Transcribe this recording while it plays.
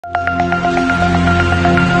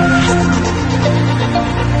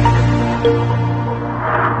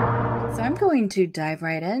going to dive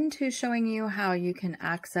right into showing you how you can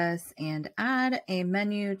access and add a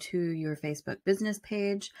menu to your Facebook business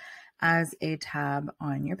page as a tab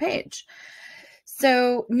on your page.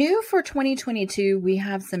 So new for 2022, we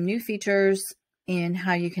have some new features in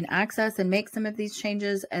how you can access and make some of these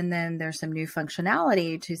changes. And then there's some new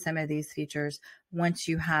functionality to some of these features once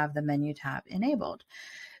you have the menu tab enabled.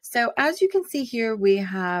 So as you can see here, we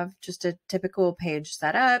have just a typical page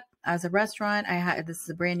set up. As a restaurant, this is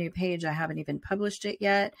a brand new page. I haven't even published it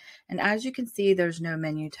yet. And as you can see, there's no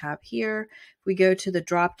menu tab here. If we go to the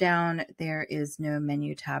drop down, there is no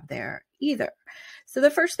menu tab there either. So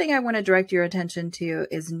the first thing I want to direct your attention to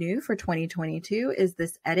is new for 2022 is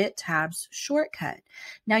this Edit Tabs shortcut.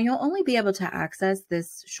 Now you'll only be able to access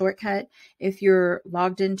this shortcut if you're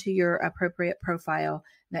logged into your appropriate profile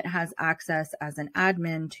that has access as an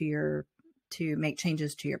admin to make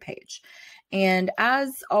changes to your page. And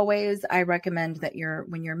as always, I recommend that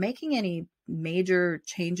when you're making any major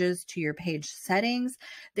changes to your page settings,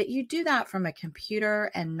 that you do that from a computer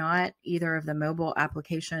and not either of the mobile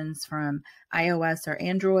applications from iOS or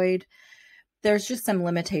Android. There's just some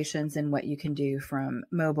limitations in what you can do from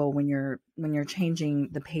mobile when you're changing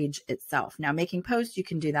the page itself. Now, making posts, you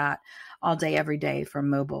can do that all day, every day from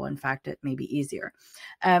mobile. In fact, it may be easier.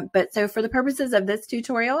 But so for the purposes of this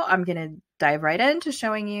tutorial, I'm going to dive right into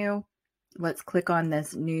showing you. Let's click on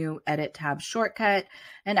this new Edit Tab shortcut.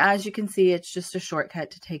 And as you can see, it's just a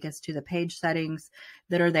shortcut to take us to the page settings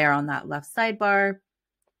that are there on that left sidebar.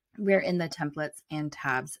 We're in the templates and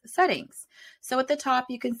tabs settings. So at the top,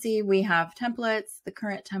 you can see we have templates. The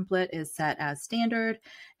current template is set as standard.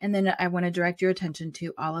 And then I want to direct your attention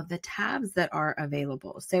to all of the tabs that are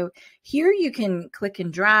available. So here you can click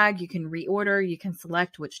and drag, you can reorder, you can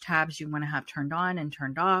select which tabs you want to have turned on and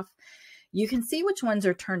turned off. You can see which ones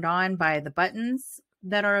are turned on by the buttons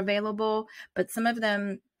that are available, but some of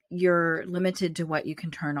them you're limited to what you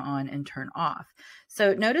can turn on and turn off.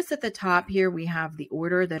 So notice at the top here, we have the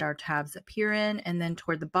order that our tabs appear in. And then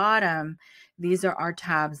toward the bottom, these are our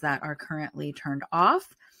tabs that are currently turned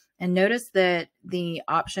off. And notice that the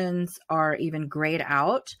options are even grayed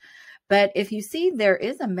out. But if you see, there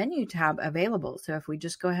is a menu tab available. So if we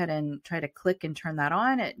just go ahead and try to click and turn that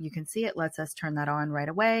on, you can see it lets us turn that on right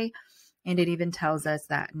away. And it even tells us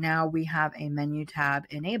that now we have a menu tab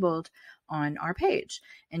enabled on our page.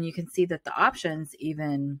 And you can see that the options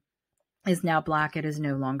even is now black. It is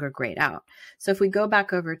no longer grayed out. So if we go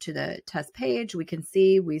back over to the test page, we can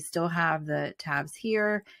see we still have the tabs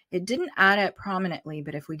here. It didn't add it prominently,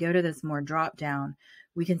 but if we go to this more drop down,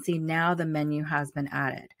 we can see now the menu has been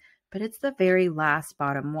added, but it's the very last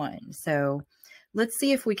bottom one. So let's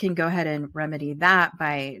see if we can go ahead and remedy that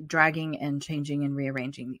by dragging and changing and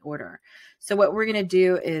rearranging the order. So what we're going to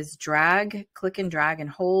do is click and drag and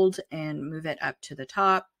hold and move it up to the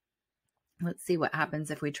top. Let's see what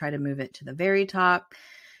happens if we try to move it to the very top.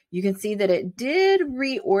 You can see that it did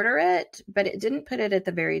reorder it, but it didn't put it at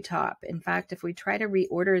the very top. In fact, if we try to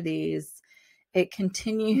reorder these, it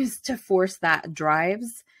continues to force that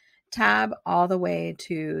Drives tab all the way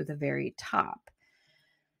to the very top.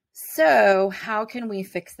 So how can we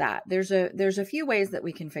fix that? There's a few ways that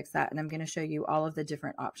we can fix that, and I'm going to show you all of the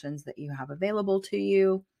different options that you have available to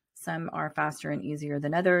you. Some are faster and easier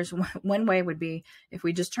than others. One way would be if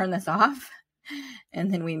we just turn this off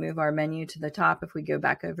and then we move our menu to the top. If we go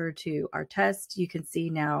back over to our test, you can see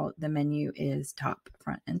now the menu is top,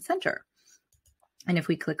 front, and center. And if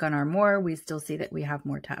we click on our more, we still see that we have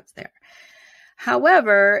more tabs there.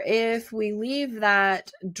 However, if we leave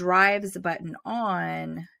that Drives button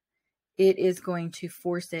on, it is going to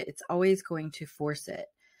force it. It's always going to force it.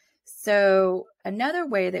 So another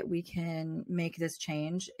way that we can make this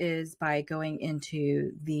change is by going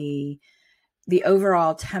into the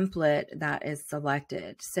overall template that is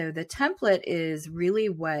selected. So the template is really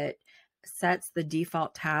what sets the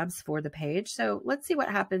default tabs for the page. So let's see what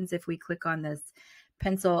happens if we click on this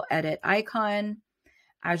pencil edit icon.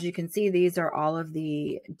 As you can see, these are all of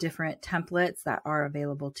the different templates that are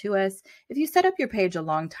available to us. If you set up your page a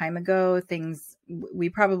long time ago, we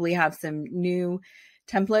probably have some new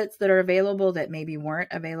templates that are available that maybe weren't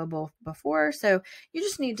available before. So you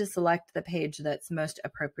just need to select the page that's most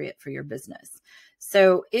appropriate for your business.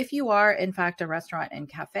 So if you are, in fact, a restaurant and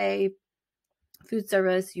cafe, food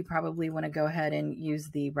service, you probably want to go ahead and use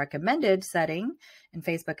the recommended setting. And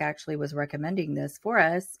Facebook actually was recommending this for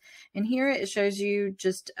us. And here it shows you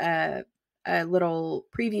just a little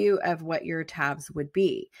preview of what your tabs would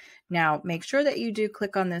be. Now, make sure that you do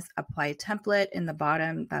click on this apply template in the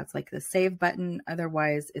bottom. That's like the save button.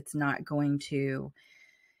 Otherwise, it's not going to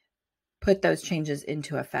put those changes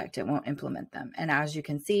into effect. It won't implement them. And as you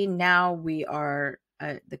can see, now we are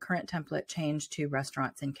the current template changed to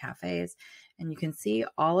restaurants and cafes. And you can see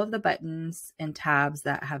all of the buttons and tabs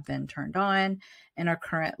that have been turned on and are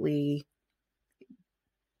currently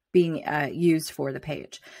being used for the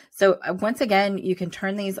page. So once again, you can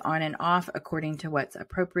turn these on and off according to what's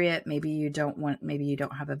appropriate. Maybe you don't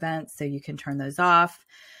have events, so you can turn those off.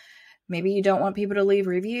 Maybe you don't want people to leave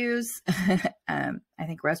reviews. I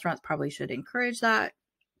think restaurants probably should encourage that.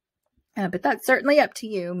 But that's certainly up to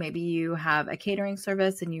you. Maybe you have a catering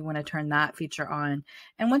service and you want to turn that feature on.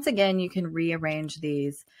 And once again, you can rearrange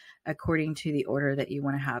these according to the order that you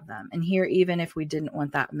want to have them. And here, even if we didn't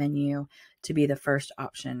want that menu to be the first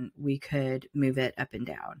option, we could move it up and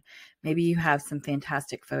down. Maybe you have some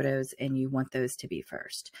fantastic photos and you want those to be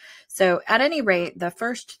first. So at any rate, the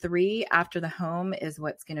first three after the home is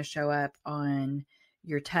what's going to show up on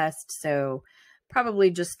your test. So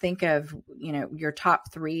probably just think of, your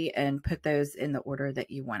top three and put those in the order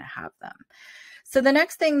that you want to have them. So the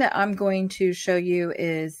next thing that I'm going to show you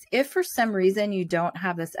is if for some reason you don't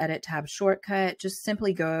have this edit tab shortcut, just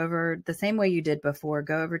simply go over the same way you did before,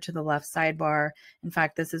 go over to the left sidebar. In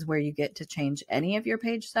fact, this is where you get to change any of your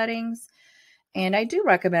page settings. And I do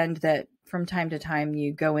recommend that from time to time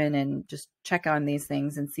you go in and just check on these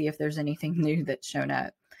things and see if there's anything new that's shown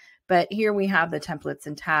up. But here we have the templates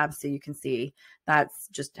and tabs, so you can see that's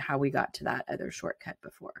just how we got to that other shortcut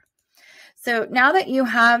before. So now that you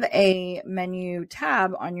have a menu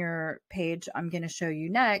tab on your page, I'm going to show you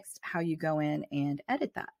next how you go in and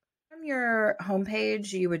edit that. From your home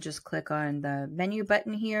page, you would just click on the menu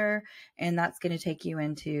button here, and that's going to take you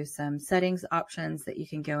into some settings options that you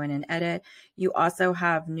can go in and edit. You also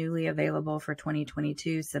have newly available for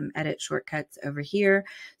 2022 some edit shortcuts over here.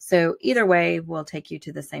 So either way will take you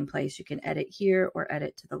to the same place. You can edit here or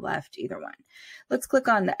edit to the left, either one. Let's click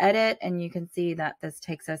on the edit, and you can see that this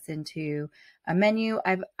takes us into a menu.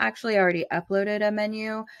 I've actually already uploaded a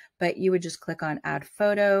menu, but you would just click on add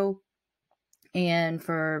photo. And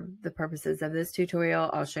for the purposes of this tutorial,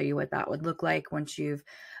 I'll show you what that would look like. Once you've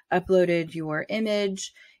uploaded your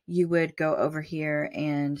image, you would go over here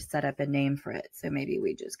and set up a name for it. So maybe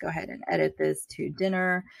we just go ahead and edit this to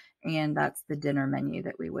dinner, and that's the dinner menu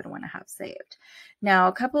that we would want to have saved. Now,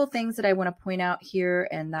 a couple of things that I want to point out here,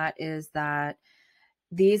 and that is that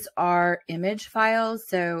these are image files.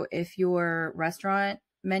 So if your restaurant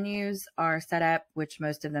menus are set up, which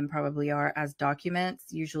most of them probably are, as documents,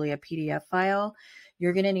 usually a PDF file,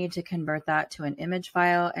 you're going to need to convert that to an image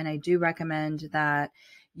file. And I do recommend that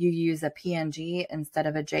you use a PNG instead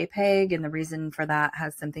of a JPEG. And the reason for that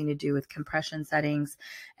has something to do with compression settings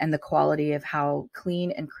and the quality of how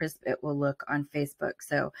clean and crisp it will look on Facebook.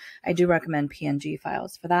 So I do recommend PNG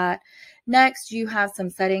files for that. Next, you have some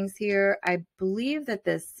settings here. I believe that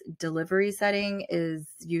this delivery setting is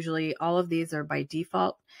usually, all of these are by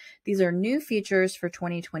default. These are new features for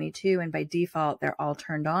 2022, and by default, they're all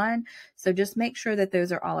turned on. So just make sure that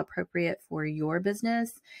those are all appropriate for your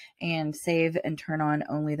business and save and turn on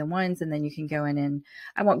only the ones. And then you can go in, and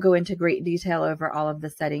I won't go into great detail over all of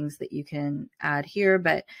the settings that you can add here,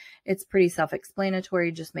 but it's pretty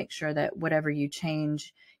self-explanatory. Just make sure that whatever you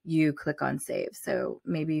change, you click on save. So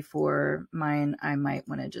maybe for mine, I might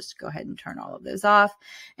want to just go ahead and turn all of those off,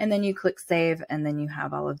 and then you click save, and then you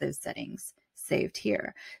have all of those settings saved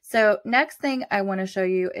here. So next thing I want to show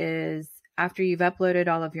you is, after you've uploaded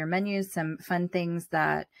all of your menus, some fun things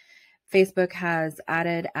that Facebook has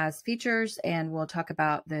added as features, and we'll talk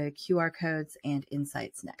about the QR codes and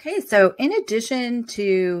insights next. Okay, so in addition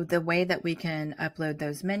to the way that we can upload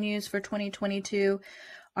those menus for 2022,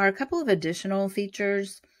 are a couple of additional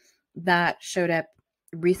features that showed up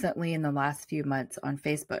recently in the last few months on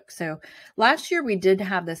Facebook. So last year we did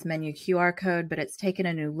have this menu QR code, but it's taken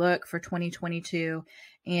a new look for 2022.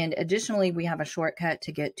 And additionally, we have a shortcut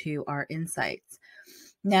to get to our insights.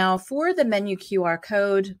 Now, for the menu QR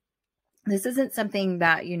code, this isn't something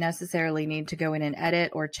that you necessarily need to go in and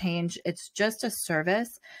edit or change. It's just a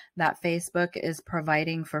service that Facebook is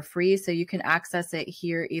providing for free. So you can access it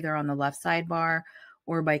here either on the left sidebar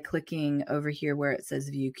or by clicking over here where it says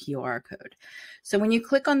view QR code. So when you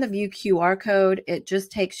click on the view QR code, it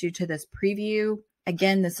just takes you to this preview.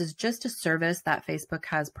 Again, this is just a service that Facebook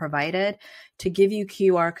has provided to give you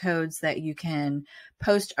QR codes that you can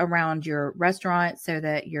post around your restaurant so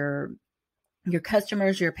that your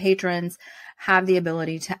customers, your patrons have the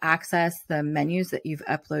ability to access the menus that you've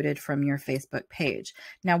uploaded from your Facebook page.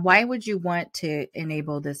 Now, why would you want to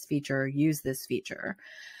enable this feature, use this feature?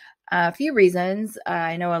 A few reasons.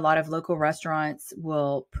 I know a lot of local restaurants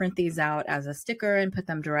will print these out as a sticker and put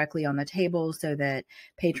them directly on the table so that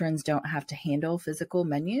patrons don't have to handle physical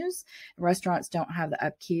menus. Restaurants don't have the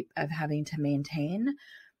upkeep of having to maintain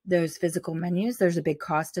those physical menus. There's a big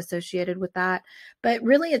cost associated with that. But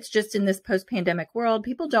really, it's just in this post-pandemic world,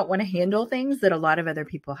 people don't want to handle things that a lot of other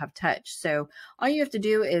people have touched. So all you have to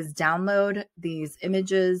do is download these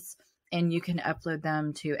images and you can upload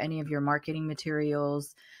them to any of your marketing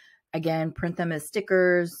materials. Again, print them as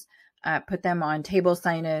stickers, put them on table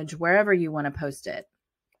signage, wherever you want to post it.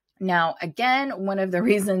 Now, again, one of the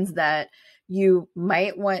reasons that you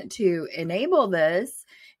might want to enable this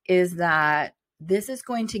is that this is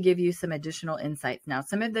going to give you some additional insights. Now,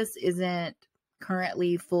 some of this isn't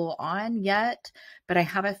currently full on yet, but I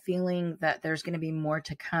have a feeling that there's going to be more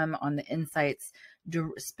to come on the insights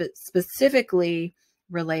specifically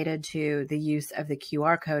related to the use of the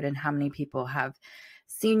QR code and how many people have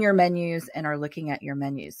seen your menus and are looking at your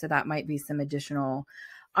menus. So that might be some additional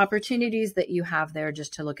opportunities that you have there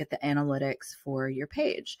just to look at the analytics for your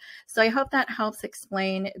page. So I hope that helps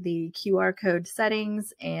explain the QR code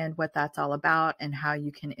settings and what that's all about and how you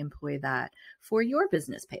can employ that for your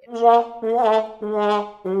business page.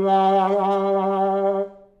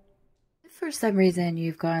 If for some reason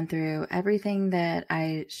you've gone through everything that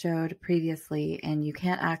I showed previously and you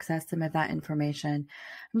can't access some of that information,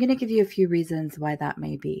 I'm going to give you a few reasons why that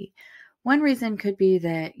may be. One reason could be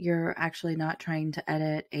that you're actually not trying to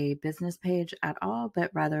edit a business page at all,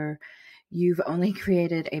 but rather you've only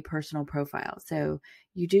created a personal profile. So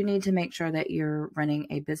you do need to make sure that you're running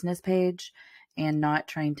a business page and not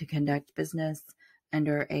trying to conduct business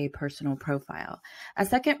under a personal profile. A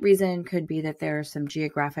second reason could be that there are some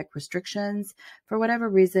geographic restrictions. For whatever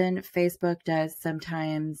reason, Facebook does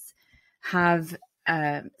sometimes have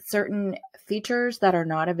certain features that are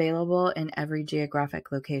not available in every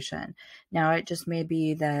geographic location. Now, it just may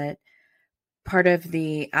be that part of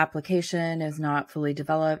the application is not fully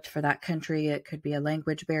developed for that country. It could be a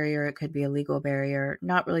language barrier. It could be a legal barrier.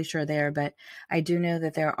 Not really sure there, but I do know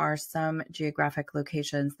that there are some geographic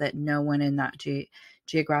locations that no one in that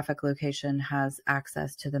geographic location has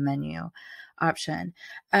access to the menu option.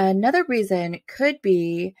 Another reason could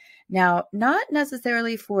be, now, not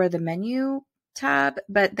necessarily for the menu tab,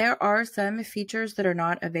 but there are some features that are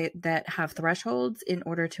not that have thresholds in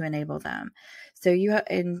order to enable them. So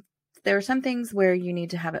there are some things where you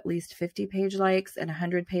need to have at least 50 page likes and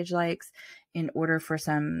 100 page likes in order for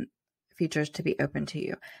some features to be open to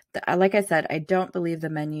you. Like I said, I don't believe the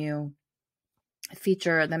menu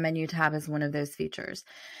tab is one of those features.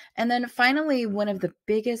 And then finally, one of the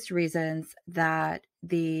biggest reasons that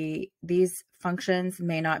these functions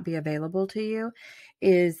may not be available to you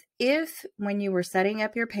is if when you were setting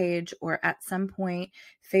up your page or at some point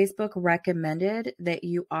Facebook recommended that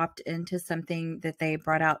you opt into something that they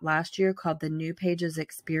brought out last year called the New Pages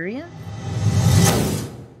Experience.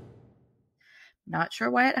 Not sure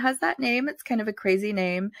why it has that name. It's kind of a crazy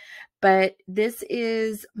name, but this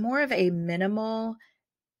is more of a minimal,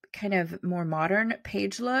 kind of more modern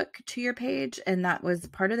page look to your page. And that was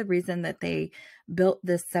part of the reason that they built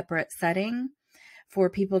this separate setting for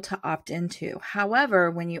people to opt into.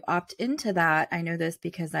 However, when you opt into that, I know this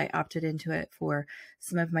because I opted into it for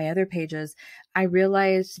some of my other pages, I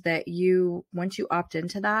realized that once you opt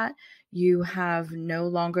into that, you have no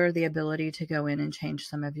longer the ability to go in and change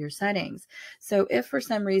some of your settings. So if for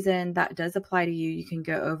some reason that does apply to you, you can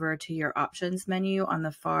go over to your options menu on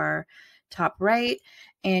the far top right,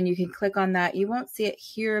 and you can click on that. You won't see it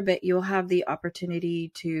here, but you'll have the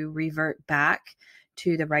opportunity to revert back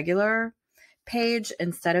to the regular page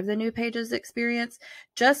instead of the New Pages Experience.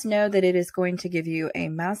 Just know that it is going to give you a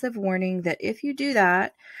massive warning that if you do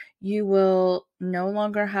that, you will no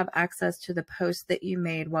longer have access to the posts that you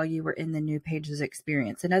made while you were in the New Pages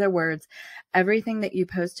Experience. In other words, everything that you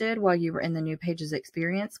posted while you were in the New Pages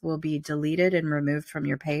Experience will be deleted and removed from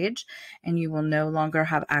your page, and you will no longer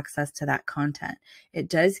have access to that content. It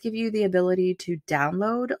does give you the ability to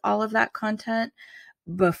download all of that content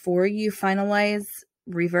before you finalize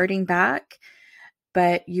reverting back,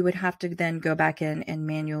 but you would have to then go back in and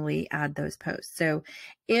manually add those posts. So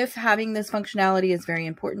if having this functionality is very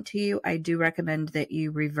important to you, I do recommend that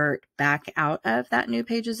you revert back out of that New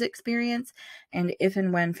Pages Experience. And if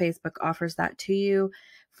and when Facebook offers that to you,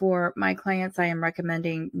 for my clients, I am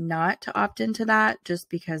recommending not to opt into that just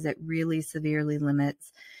because it really severely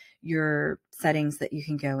limits your settings that you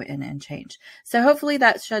can go in and change. So hopefully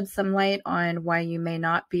that sheds some light on why you may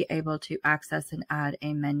not be able to access and add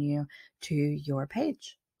a menu to your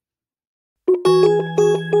page.